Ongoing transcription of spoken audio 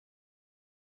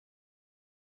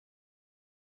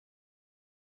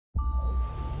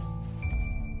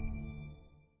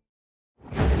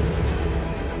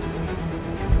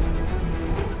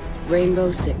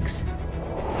Rainbow 6.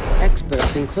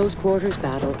 Experts in close quarters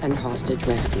battle and hostage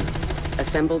rescue.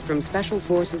 Assembled from special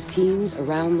forces teams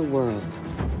around the world.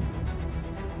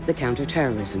 The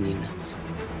counter-terrorism units.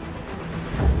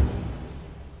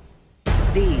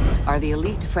 These are the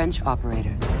elite French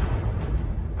operators.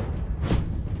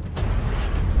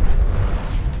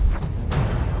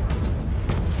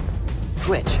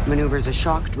 Twitch maneuvers a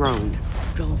shock drone.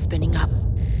 Drone spinning up.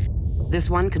 This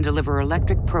one can deliver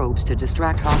electric probes to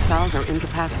distract hostiles or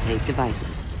incapacitate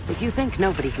devices. If you think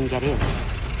nobody can get in,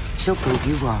 she'll prove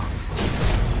you wrong.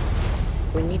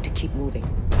 We need to keep moving.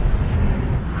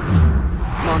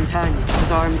 Montaigne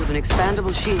is armed with an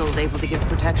expandable shield able to give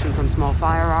protection from small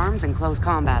firearms and close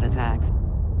combat attacks.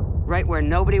 Right where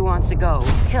nobody wants to go,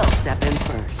 he'll step in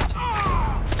first.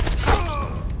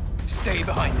 Stay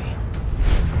behind me.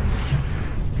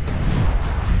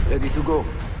 Ready to go.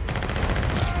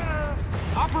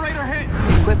 Operator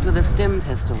hit! Equipped with a stim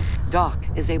pistol, Doc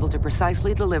is able to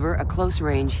precisely deliver a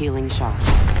close-range healing shot.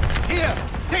 Here!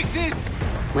 Take this!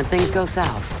 When things go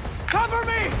south, Cover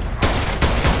me!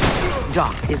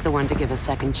 Doc is the one to give a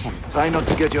second chance. Try not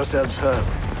to get yourselves hurt.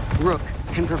 Rook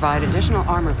can provide additional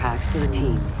armor packs to the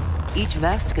team. Each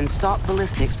vest can stop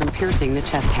ballistics from piercing the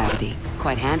chest cavity.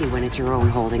 Quite handy when it's your own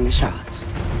holding the shots.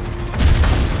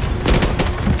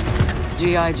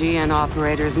 GIGN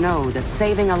operators know that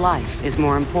saving a life is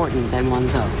more important than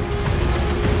one's own.